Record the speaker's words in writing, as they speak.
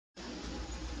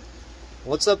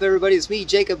What's up, everybody? It's me,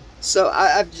 Jacob. So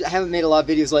I haven't made a lot of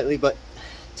videos lately, but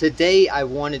today I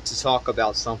wanted to talk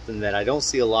about something that I don't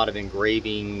see a lot of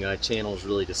engraving channels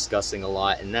really discussing a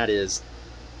lot, and that is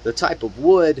the type of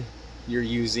wood you're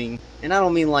using. And I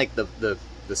don't mean like the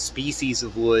species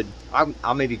of wood.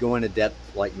 I'll maybe go into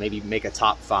depth, like maybe make a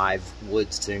top 5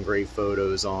 woods to engrave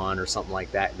photos on or something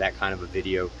like that, that kind of a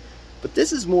video. But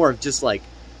this is more of just like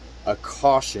a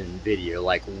caution video,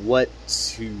 like what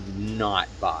to not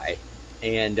buy.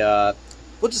 And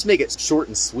we'll just make it short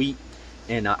and sweet,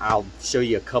 and I'll show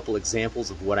you a couple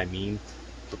examples of what I mean.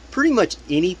 But pretty much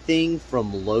anything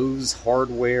from Lowe's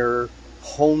Hardware,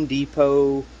 Home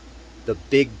Depot, the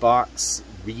big box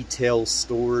retail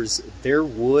stores, their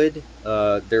wood,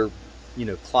 their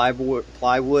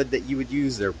plywood that you would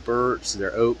use, their birch,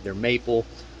 their oak, their maple,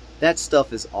 that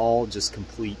stuff is all just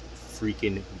complete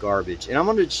freaking garbage. And I'm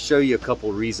going to show you a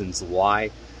couple reasons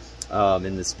why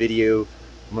in this video.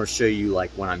 I'm going to show you,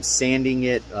 like, when I'm sanding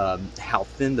it, how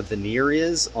thin the veneer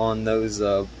is on those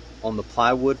on the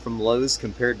plywood from Lowe's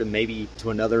compared to maybe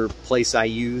to another place I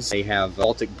use. They have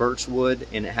Baltic birch wood,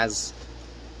 and it has,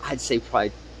 I'd say,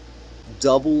 probably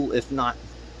double if not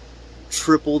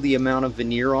triple the amount of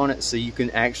veneer on it, so you can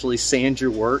actually sand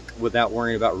your work without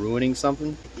worrying about ruining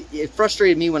something. It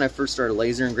frustrated me when I first started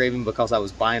laser engraving because I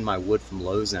was buying my wood from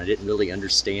Lowe's and I didn't really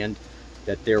understand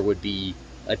that there would be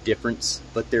a difference,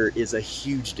 but there is a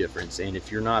huge difference, and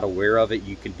if you're not aware of it,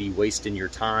 you could be wasting your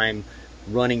time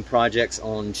running projects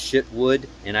on shit wood.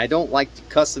 And I don't like to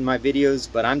cuss in my videos,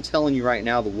 but I'm telling you right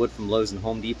now, the wood from Lowe's and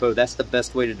Home Depot, that's the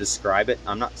best way to describe it.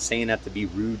 I'm not saying that to be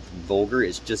rude and vulgar,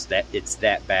 it's just that it's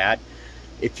that bad.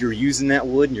 If you're using that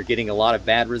wood and you're getting a lot of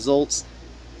bad results,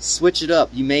 switch it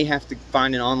up. You may have to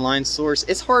find an online source.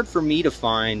 It's hard for me to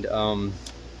find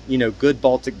good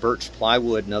Baltic birch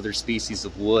plywood and other species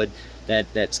of wood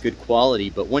that's good quality,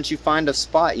 but once you find a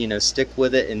spot, stick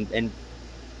with it and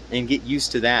get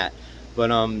used to that.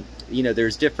 But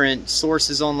there's different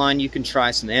sources online. You can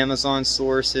try some Amazon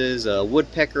sources.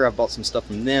 Woodpecker, I bought some stuff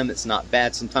from them. It's not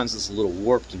bad. Sometimes it's a little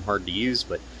warped and hard to use,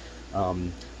 but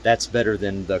that's better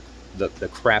than the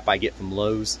crap I get from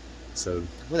Lowe's. So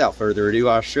without further ado,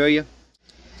 I'll show you.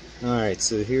 Alright,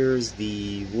 so here's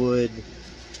the wood.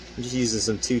 I'm just using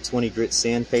some 220 grit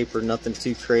sandpaper, nothing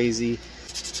too crazy.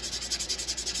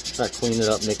 Try to clean it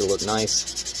up, make it look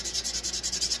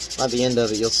nice. By the end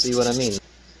of it, you'll see what I mean.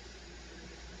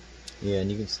 Yeah, and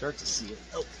you can start to see it.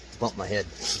 Oh, bumped my head.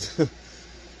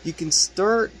 You can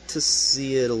start to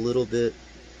see it a little bit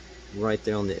right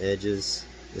there on the edges.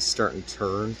 It's starting to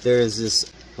turn. There is this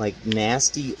like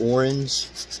nasty orange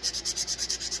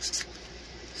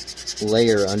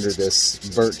layer under this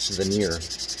birch veneer.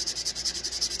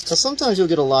 Because sometimes you'll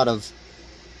get a lot of,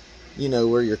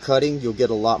 where you're cutting, you'll get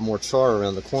a lot more char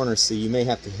around the corner, so you may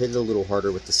have to hit it a little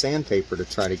harder with the sandpaper to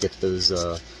try to get those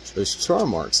char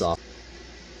marks off.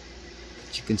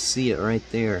 But you can see it right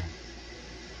there.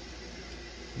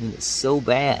 I mean, it's so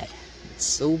bad. It's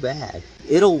so bad.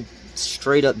 It'll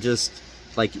straight up just,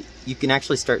 like, you can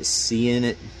actually start seeing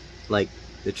it, like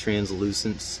the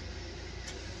translucence.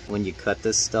 When you cut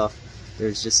this stuff,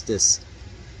 there's just this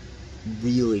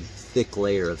really thick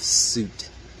layer of soot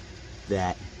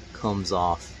that comes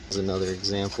off. Here's another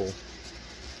example.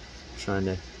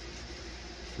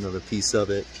 Another piece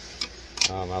of it.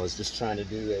 I was just trying to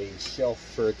do a shelf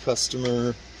for a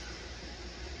customer,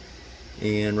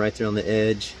 and right there on the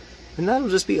edge, and that'll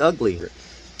just be ugly.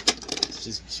 It's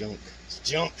just junk. It's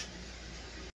junk.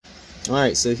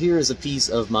 Alright, so here is a piece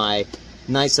of my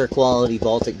nicer quality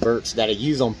Baltic birch that I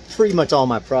use on pretty much all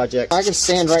my projects. I can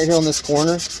stand right here on this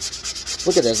corner.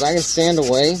 Look at this. I can stand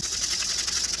away.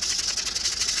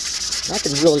 I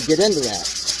can really get into that.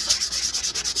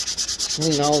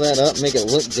 Clean all that up, make it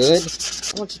look good.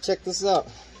 I want you to check this out.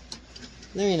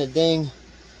 There ain't a dang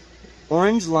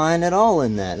orange line at all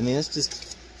in that. I mean, it's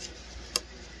just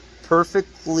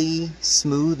perfectly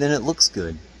smooth and it looks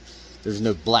good. There's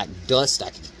no black dust. I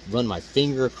can run my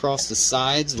finger across the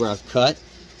sides where I've cut.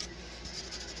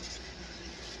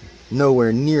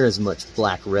 Nowhere near as much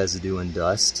black residue and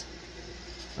dust.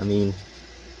 I mean,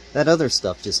 that other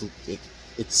stuff just,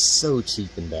 it's so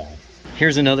cheap and bad.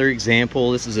 Here's another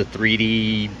example. This is a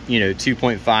 3D,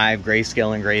 2.5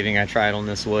 grayscale engraving I tried on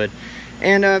this wood.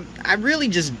 And I really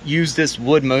just use this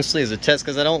wood mostly as a test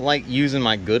because I don't like using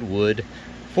my good wood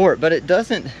for it. But it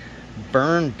doesn't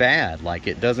burn bad. Like,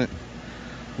 it doesn't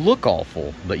look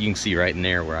awful. But you can see right in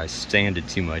there where I sanded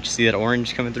too much. See that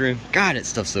orange coming through? God, that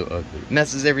stuff's so ugly. It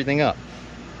messes everything up.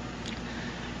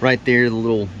 Right there, the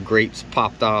little grapes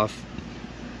popped off.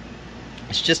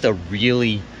 It's just a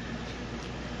really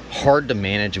hard to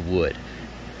manage wood.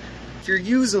 If you're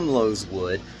using Lowe's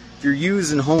wood, If you're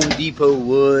using Home Depot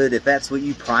wood, if that's what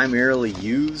you primarily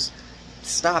use,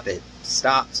 stop it.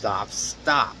 Stop, stop,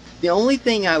 stop. The only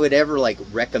thing I would ever like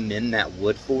recommend that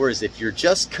wood for is if you're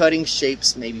just cutting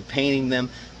shapes, maybe painting them,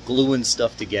 gluing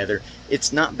stuff together.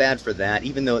 It's not bad for that,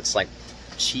 even though it's like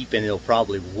cheap and it'll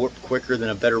probably warp quicker than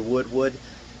a better wood would.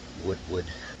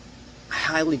 I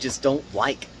highly just don't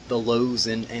like the Lowe's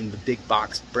and the big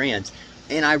box brands.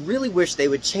 And I really wish they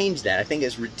would change that. I think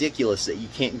it's ridiculous that you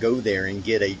can't go there and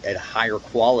get a higher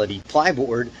quality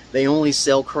plyboard. They only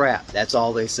sell crap. That's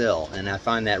all they sell. And I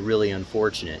find that really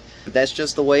unfortunate. But that's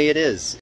just the way it is.